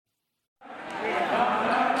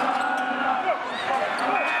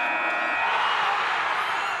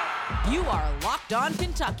You are Locked On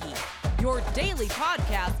Kentucky, your daily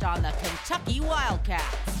podcast on the Kentucky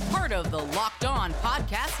Wildcats. Part of the Locked On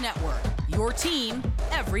Podcast Network, your team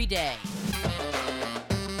every day.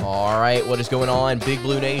 All right, what is going on, Big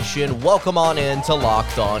Blue Nation? Welcome on in to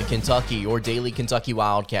Locked On Kentucky, your daily Kentucky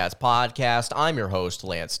Wildcats podcast. I'm your host,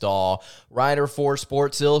 Lance Dahl, writer for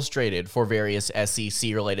Sports Illustrated for various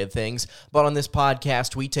SEC-related things. But on this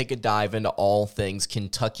podcast, we take a dive into all things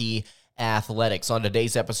Kentucky athletics. On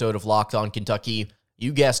today's episode of Locked On Kentucky,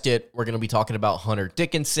 you guessed it, we're going to be talking about Hunter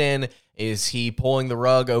Dickinson. Is he pulling the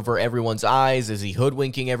rug over everyone's eyes? Is he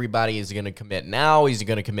hoodwinking everybody? Is he going to commit now? Is he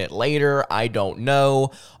going to commit later? I don't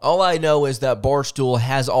know. All I know is that Barstool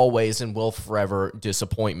has always and will forever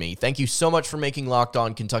disappoint me. Thank you so much for making Locked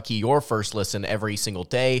On Kentucky your first listen every single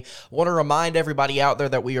day. I want to remind everybody out there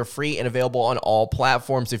that we are free and available on all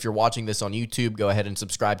platforms. If you're watching this on YouTube, go ahead and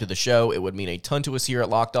subscribe to the show. It would mean a ton to us here at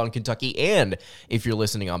Locked On Kentucky. And if you're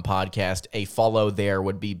listening on podcast, a follow there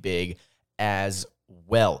would be big as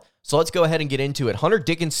well. So let's go ahead and get into it. Hunter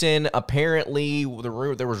Dickinson, apparently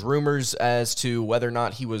there was rumors as to whether or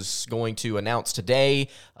not he was going to announce today,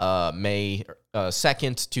 May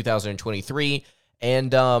 2nd, 2023.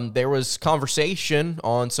 And there was conversation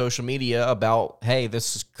on social media about, hey,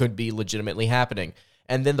 this could be legitimately happening.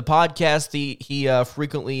 And then the podcast, he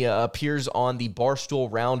frequently appears on the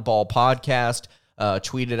Barstool Roundball podcast,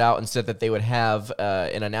 tweeted out and said that they would have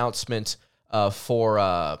an announcement for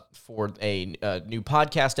a new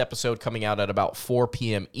podcast episode coming out at about 4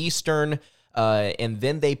 p.m. Eastern, and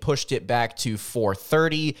then they pushed it back to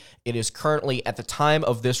 4:30. It is currently, at the time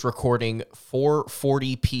of this recording,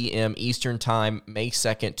 4:40 p.m. Eastern Time, May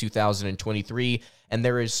 2nd, 2023, and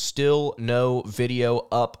there is still no video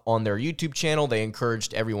up on their YouTube channel. They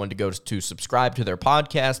encouraged everyone to go to subscribe to their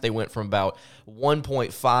podcast. They went from about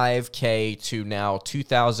 1.5K to now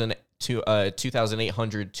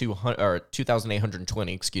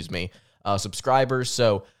 2,820 subscribers.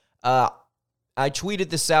 So I tweeted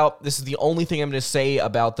this out. This is the only thing I'm going to say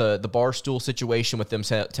about the Barstool situation with them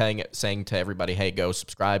saying to everybody, hey, go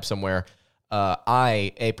subscribe somewhere.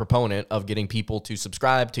 I, a proponent of getting people to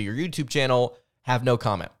subscribe to your YouTube channel, have no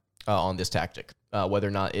comment on this tactic. Whether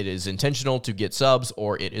or not it is intentional to get subs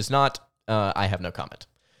or it is not, I have no comment.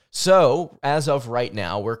 So, as of right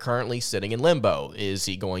now, we're currently sitting in limbo. Is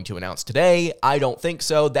he going to announce today? I don't think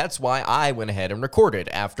so. That's why I went ahead and recorded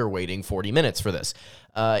after waiting 40 minutes for this.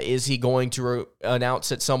 Is he going to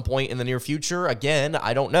announce at some point in the near future? Again,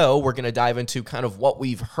 I don't know. We're going to dive into kind of what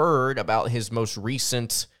we've heard about his most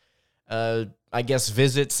recent,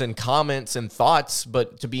 visits and comments and thoughts.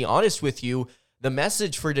 But to be honest with you, the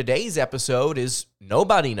message for today's episode is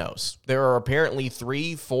nobody knows. There are apparently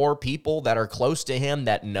 3-4 people that are close to him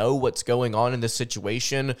that know what's going on in this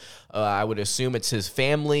situation. I would assume it's his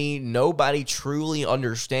family. Nobody truly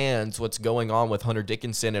understands what's going on with Hunter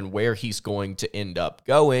Dickinson and where he's going to end up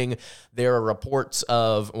going. There are reports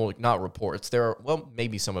of, well, not reports.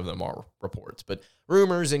 Maybe some of them are reports, but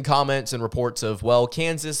rumors and comments and reports of, well,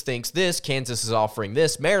 Kansas thinks this, Kansas is offering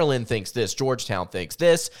this, Maryland thinks this, Georgetown thinks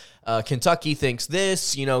this, Kentucky thinks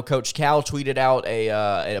this. You know, Coach Cal tweeted out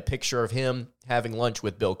a picture of him having lunch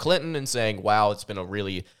with Bill Clinton and saying, wow, it's been a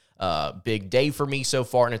really big day for me so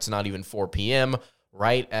far, and it's not even 4 p.m.,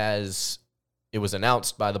 right as it was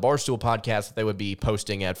announced by the Barstool podcast that they would be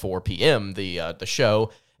posting at 4 p.m., the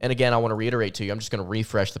show. And again, I want to reiterate to you, I'm just going to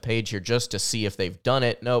refresh the page here just to see if they've done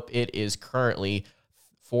it. Nope, it is currently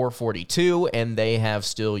 4:42, and they have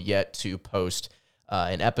still yet to post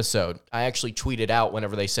an episode. I actually tweeted out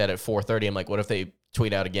whenever they said at 4:30, I'm like, what if they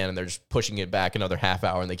tweet out again and they're just pushing it back another half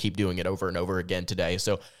hour and they keep doing it over and over again today?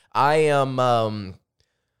 So I'm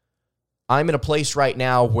in a place right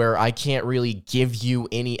now where I can't really give you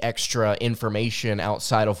any extra information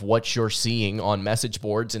outside of what you're seeing on message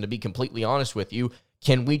boards. And to be completely honest with you,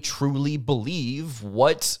 can we truly believe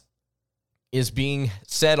what is being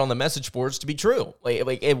said on the message boards to be true?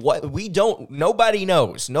 Nobody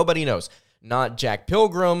knows. Not Jack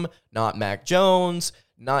Pilgrim, not Mac Jones,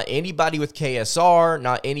 not anybody with KSR,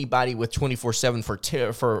 not anybody with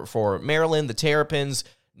 24/7 for Maryland, the Terrapins.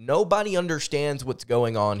 Nobody understands what's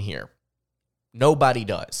going on here. Nobody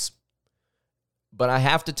does. But I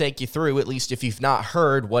have to take you through, at least if you've not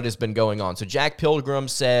heard, what has been going on. So Jack Pilgrim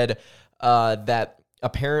said that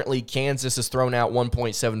apparently Kansas has thrown out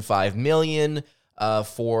 $1.75 million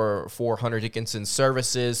for Hunter Dickinson's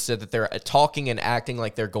services, said that they're talking and acting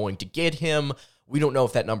like they're going to get him. We don't know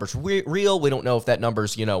if that number's real. We don't know if that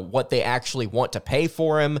number's, what they actually want to pay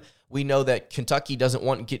for him. We know that Kentucky doesn't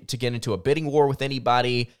want to get into a bidding war with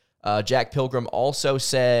anybody. Jack Pilgrim also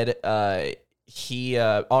said Oscar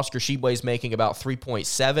Tshiebwe's making about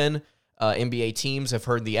 3.7 NBA teams have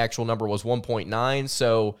heard the actual number was 1.9.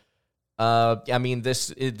 So, I mean,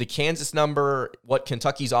 the Kansas number, what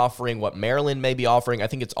Kentucky's offering, what Maryland may be offering, I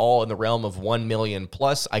think it's all in the realm of 1 million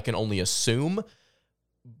plus. I can only assume.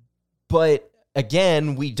 But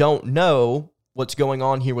again, we don't know what's going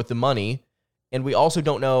on here with the money. And we also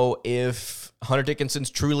don't know if Hunter Dickinson's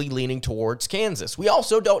truly leaning towards Kansas. We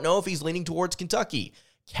also don't know if he's leaning towards Kentucky.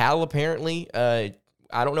 Cal apparently, I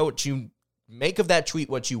don't know what you make of that tweet,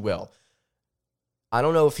 what you will. I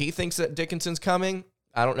don't know if he thinks that Dickinson's coming.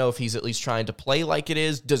 I don't know if he's at least trying to play like it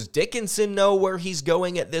is. Does Dickinson know where he's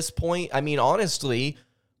going at this point? I mean, honestly,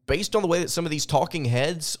 based on the way that some of these talking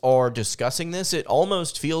heads are discussing this, it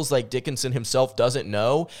almost feels like Dickinson himself doesn't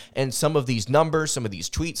know. And some of these numbers, some of these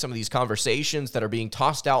tweets, some of these conversations that are being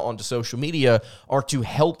tossed out onto social media are to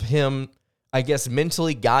help him, I guess,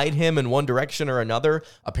 mentally guide him in one direction or another.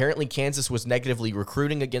 Apparently, Kansas was negatively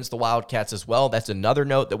recruiting against the Wildcats as well. That's another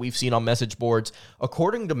note that we've seen on message boards.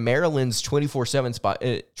 According to Maryland's 24/7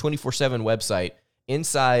 website,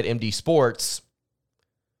 Inside MD Sports,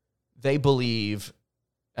 they believe,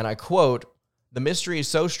 and I quote, "The mystery is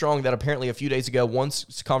so strong that apparently a few days ago, one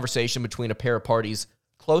conversation between a pair of parties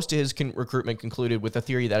close to his recruitment concluded with the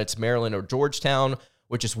theory that it's Maryland or Georgetown,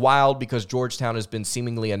 which is wild because Georgetown has been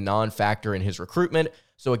seemingly a non-factor in his recruitment.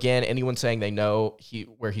 So again, anyone saying they know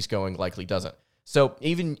where he's going likely doesn't." So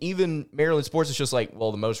even Maryland sports is just like,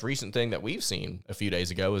 well, the most recent thing that we've seen a few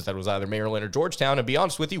days ago is that it was either Maryland or Georgetown. And to be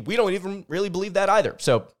honest with you, we don't even really believe that either.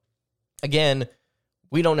 So again,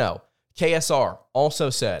 we don't know. KSR also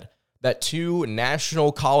said that 2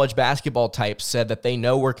 national college basketball types said that they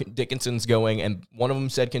know where Dickinson's going, and one of them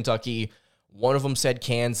said Kentucky, one of them said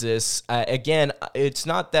Kansas. Again, it's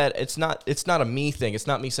not a me thing. It's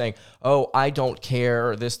not me saying, oh, I don't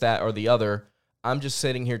care, this, that, or the other. I'm just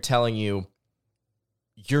sitting here telling you,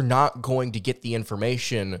 you're not going to get the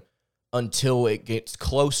information until it gets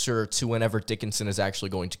closer to whenever Dickinson is actually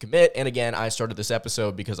going to commit. And again, I started this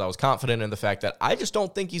episode because I was confident in the fact that I just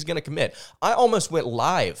don't think he's going to commit. I almost went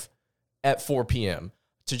live at 4 p.m.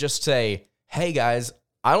 to just say, hey, guys,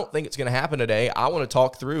 I don't think it's going to happen today. I want to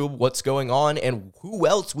talk through what's going on and who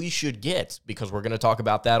else we should get, because we're going to talk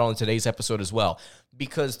about that on today's episode as well.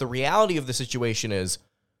 Because the reality of the situation is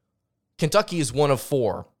Kentucky is one of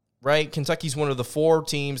 4. Right? Kentucky's one of the 4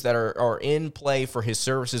 teams that are in play for his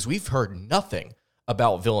services. We've heard nothing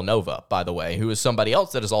about Villanova, by the way, who is somebody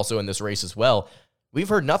else that is also in this race as well. We've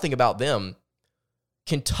heard nothing about them.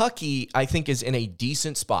 Kentucky, I think, is in a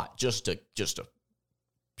decent spot. Just a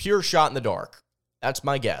pure shot in the dark. That's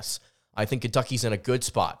my guess. I think Kentucky's in a good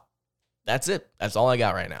spot. That's it. That's all I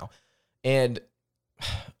got right now. And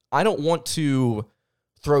I don't want to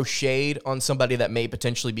throw shade on somebody that may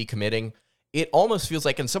potentially be committing. It almost feels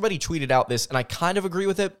like, and somebody tweeted out this, and I kind of agree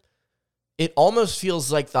with it, it almost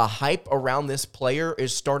feels like the hype around this player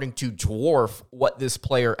is starting to dwarf what this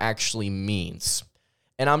player actually means.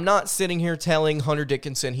 And I'm not sitting here telling Hunter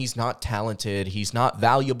Dickinson he's not talented, he's not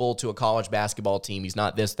valuable to a college basketball team, he's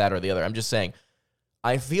not this, that, or the other. I'm just saying,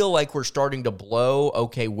 I feel like we're starting to blow,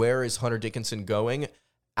 okay, where is Hunter Dickinson going,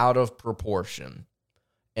 out of proportion.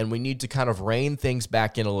 And we need to kind of rein things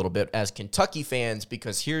back in a little bit as Kentucky fans,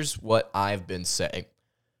 because here's what I've been saying.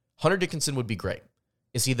 Hunter Dickinson would be great.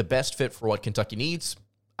 Is he the best fit for what Kentucky needs?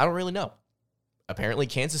 I don't really know. Apparently,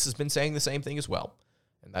 Kansas has been saying the same thing as well.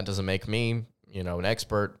 And that doesn't make me, an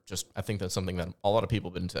expert. Just, I think that's something that a lot of people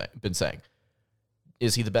have been saying.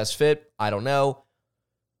 Is he the best fit? I don't know.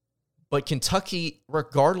 But Kentucky,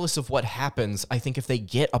 regardless of what happens, I think if they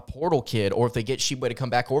get a portal kid, or if they get Sheboy to come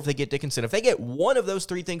back, or if they get Dickinson, if they get one of those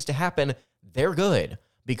 3 things to happen, they're good,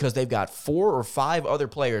 because they've got 4 or 5 other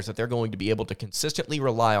players that they're going to be able to consistently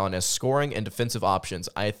rely on as scoring and defensive options,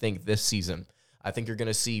 I think, this season. I think you're going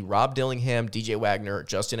to see Rob Dillingham, DJ Wagner,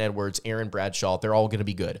 Justin Edwards, Aaron Bradshaw. They're all going to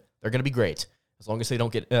be good. They're going to be great, as long as they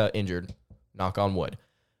don't get injured. Knock on wood.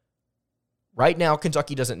 Right now,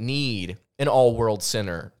 Kentucky doesn't need an all-world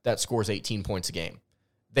center that scores 18 points a game.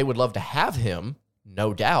 They would love to have him,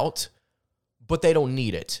 no doubt, but they don't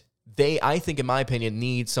need it. They, I think, in my opinion,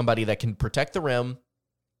 need somebody that can protect the rim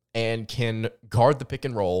and can guard the pick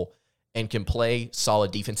and roll and can play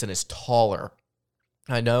solid defense and is taller.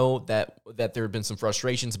 I know that there have been some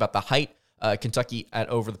frustrations about the height. Kentucky,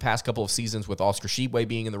 over the past couple of seasons with Oscar Sheboy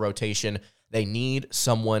being in the rotation, they need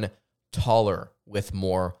someone taller with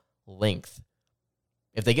more length.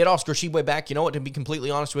 If they get Oscar Tshiebwe back, you know what, to be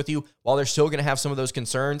completely honest with you, while they're still going to have some of those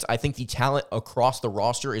concerns, I think the talent across the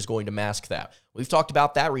roster is going to mask that. We've talked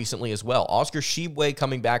about that recently as well. Oscar Tshiebwe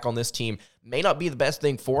coming back on this team may not be the best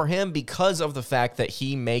thing for him because of the fact that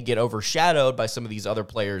he may get overshadowed by some of these other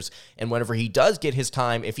players. And whenever he does get his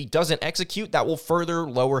time, if he doesn't execute, that will further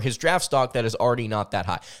lower his draft stock that is already not that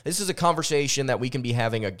high. This is a conversation that we can be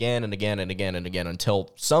having again and again and again and again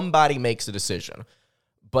until somebody makes a decision.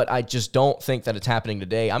 But I just don't think that it's happening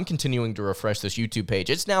today. I'm continuing to refresh this YouTube page.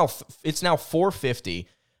 It's now 4:50,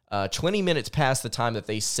 20 minutes past the time that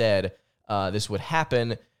they said this would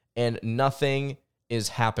happen, and nothing is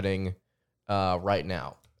happening right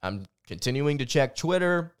now. I'm continuing to check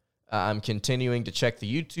Twitter. I'm continuing to check the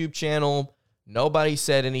YouTube channel. Nobody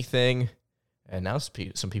said anything, and now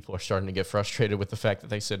some people are starting to get frustrated with the fact that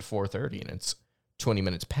they said 4:30, and it's 20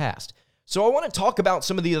 minutes past. So I want to talk about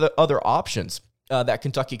some of the other options that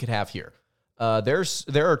Kentucky could have here.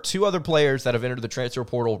 There are two other players that have entered the transfer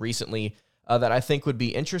portal recently that I think would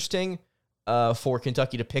be interesting for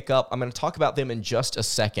Kentucky to pick up. I'm going to talk about them in just a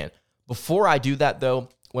second. Before I do that, though, I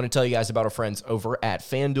want to tell you guys about our friends over at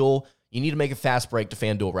FanDuel. You need to make a fast break to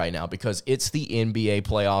FanDuel right now because it's the NBA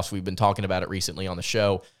playoffs. We've been talking about it recently on the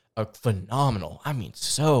show. Phenomenal. I mean,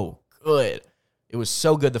 so good. It was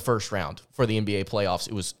so good the first round for the NBA playoffs.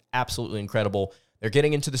 It was absolutely incredible. They're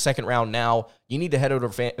getting into the second round now. You need to head over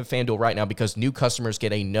to FanDuel right now because new customers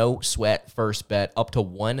get a no-sweat first bet up to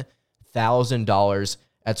 $1,000.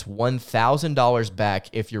 That's $1,000 back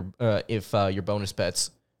if your bonus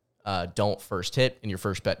bets don't first hit and your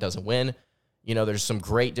first bet doesn't win. You know, there's some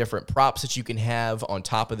great different props that you can have. On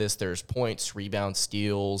top of this, there's points, rebounds,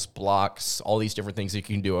 steals, blocks, all these different things that you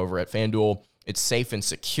can do over at FanDuel. It's safe and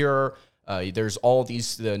secure. There's all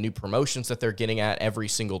the new promotions that they're getting at every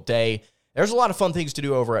single day. There's a lot of fun things to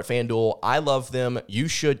do over at FanDuel. I love them. You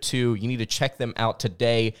should too. You need to check them out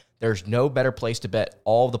today. There's no better place to bet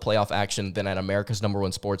all of the playoff action than at America's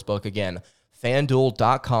 #1 sportsbook. Again,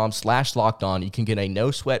 FanDuel.com/lockedon. You can get a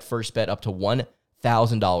no-sweat first bet up to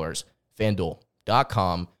 $1,000.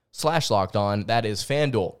 FanDuel.com/lockedon. That is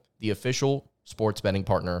FanDuel, the official sports betting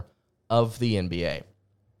partner of the NBA.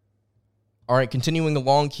 All right, continuing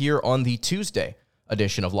along here on the Tuesday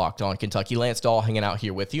edition of Locked On Kentucky. Lance Dahl hanging out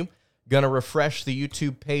here with you. Going to refresh the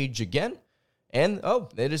YouTube page again. And,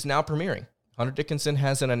 it is now premiering. Hunter Dickinson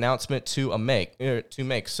has an announcement to make.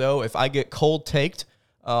 So if I get cold taked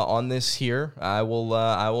on this here, I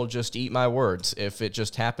will just eat my words. If it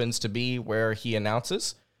just happens to be where he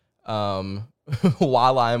announces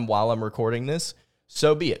while I'm recording this,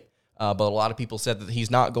 so be it. But a lot of people said that he's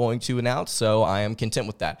not going to announce, so I am content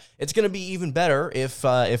with that. It's going to be even better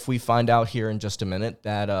if we find out here in just a minute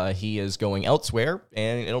that he is going elsewhere,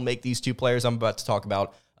 and it'll make these two players I'm about to talk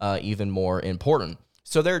about even more important.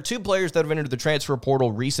 So there are two players that have entered the transfer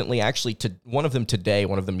portal recently, actually one of them today,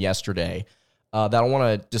 one of them yesterday, that I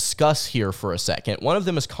want to discuss here for a second. One of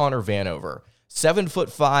them is Connor Vanover,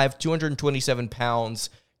 7'5", 227 pounds,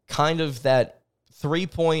 kind of that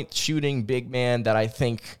three-point shooting big man that I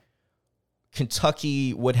think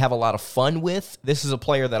Kentucky would have a lot of fun with. This is a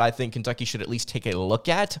player that I think Kentucky should at least take a look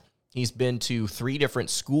at. He's been to 3 different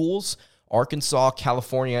schools, Arkansas,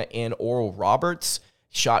 California, and Oral Roberts.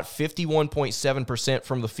 Shot 51.7%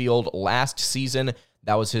 from the field last season.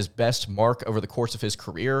 That was his best mark over the course of his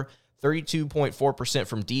career. 32.4%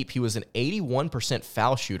 from deep. He was an 81%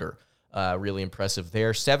 foul shooter. Really impressive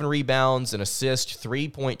there. 7 rebounds, an assist,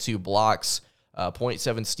 3.2 blocks,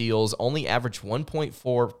 0.7 steals. Only averaged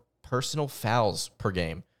 1.4 personal fouls per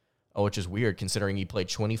game, which is weird considering he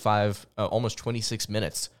played almost 26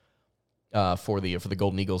 minutes for the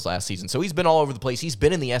Golden Eagles last season. So he's been all over the place. He's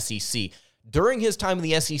been in the SEC. During his time in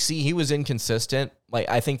the SEC, he was inconsistent.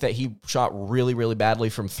 I think that he shot really, really badly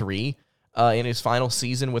from 3 in his final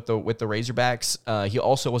season with the Razorbacks. He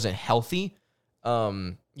also wasn't healthy.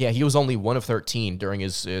 He was only 1 of 13 during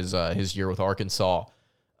his year with Arkansas.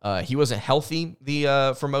 He wasn't healthy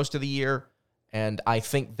for most of the year. And I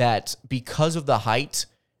think that because of the height,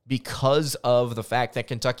 because of the fact that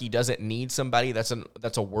Kentucky doesn't need somebody that's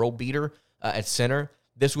a world beater at center,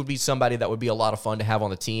 this would be somebody that would be a lot of fun to have on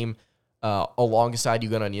the team alongside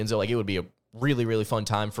Ugonna Onyenso. It would be a really, really fun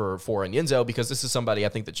time for Onyenso because this is somebody I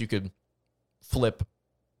think that you could flip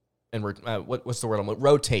and what's the word?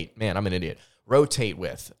 Rotate. Man, I'm an idiot. Rotate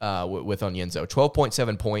with Onyenso.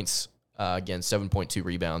 12.7 points, again, 7.2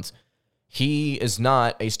 rebounds. He is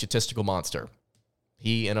not a statistical monster.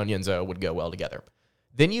 He and Onyenso would go well together.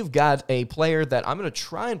 Then you've got a player that I'm going to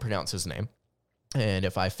try and pronounce his name, and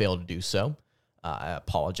if I fail to do so, I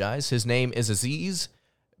apologize. His name is Aziz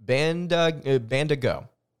Bandaugo.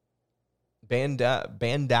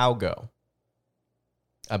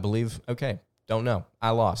 I believe. Okay. Don't know. I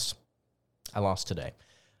lost today.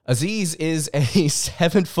 Aziz is a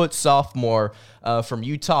 7-foot sophomore from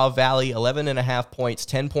Utah Valley, 11.5 points,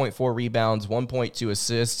 10.4 rebounds, 1.2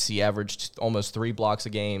 assists. He averaged almost 3 blocks a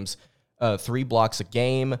game. I'm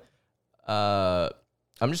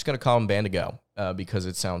just going to call him Bandigo because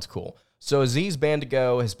it sounds cool. So Aziz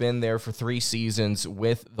Bandigo has been there for 3 seasons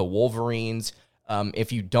with the Wolverines.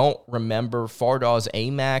 If you don't remember, Fardaws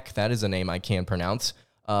Amac, that is a name I can pronounce,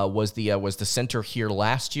 was the center here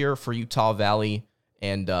last year for Utah Valley,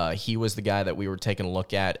 and he was the guy that we were taking a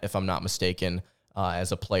look at, if I'm not mistaken,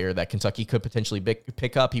 as a player that Kentucky could potentially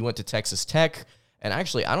pick up. He went to Texas Tech, and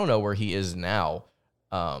actually, I don't know where he is now,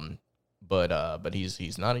 but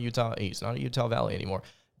he's not at Utah. He's not at Utah Valley anymore.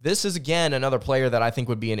 This is again another player that I think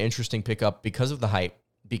would be an interesting pickup because of the hype,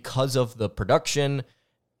 because of the production.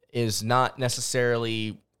 Is not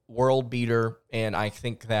necessarily world beater, and I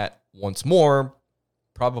think that once more,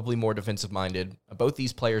 probably more defensive-minded. Both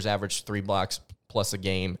these players average 3 blocks plus a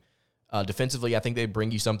game. Defensively, I think they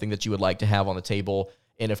bring you something that you would like to have on the table,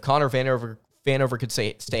 and if Connor Vanover could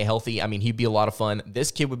stay healthy, I mean, he'd be a lot of fun.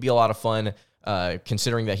 This kid would be a lot of fun,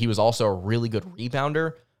 considering that he was also a really good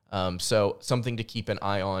rebounder, so something to keep an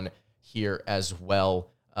eye on here as well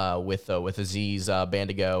with Aziz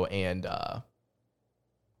Bandigo and...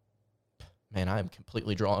 Man, I am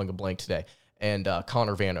completely drawing a blank today. And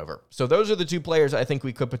Connor Vanover. So those are the 2 players I think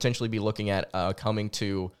we could potentially be looking at coming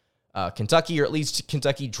to Kentucky, or at least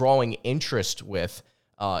Kentucky drawing interest with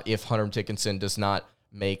if Hunter Dickinson does not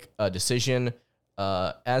make a decision.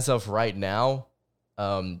 As of right now,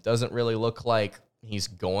 doesn't really look like he's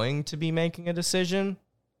going to be making a decision.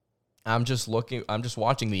 I'm just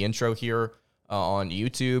watching the intro here on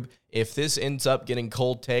YouTube. If this ends up getting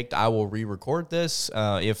cold taked, I will re-record this.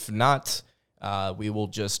 If not... we will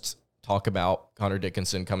just talk about Hunter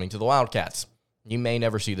Dickinson coming to the Wildcats. You may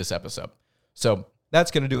never see this episode. So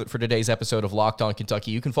that's going to do it for today's episode of Locked On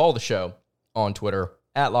Kentucky. You can follow the show on Twitter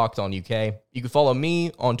at LockedOnUK. You can follow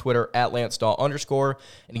me on Twitter at LanceDaw_,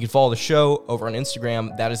 and you can follow the show over on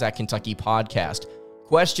Instagram. That is at Kentucky Podcast.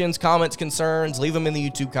 Questions, comments, concerns, leave them in the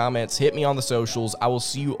YouTube comments. Hit me on the socials. I will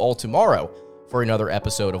see you all tomorrow for another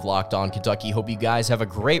episode of Locked On Kentucky. Hope you guys have a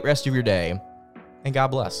great rest of your day, and God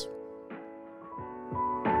bless.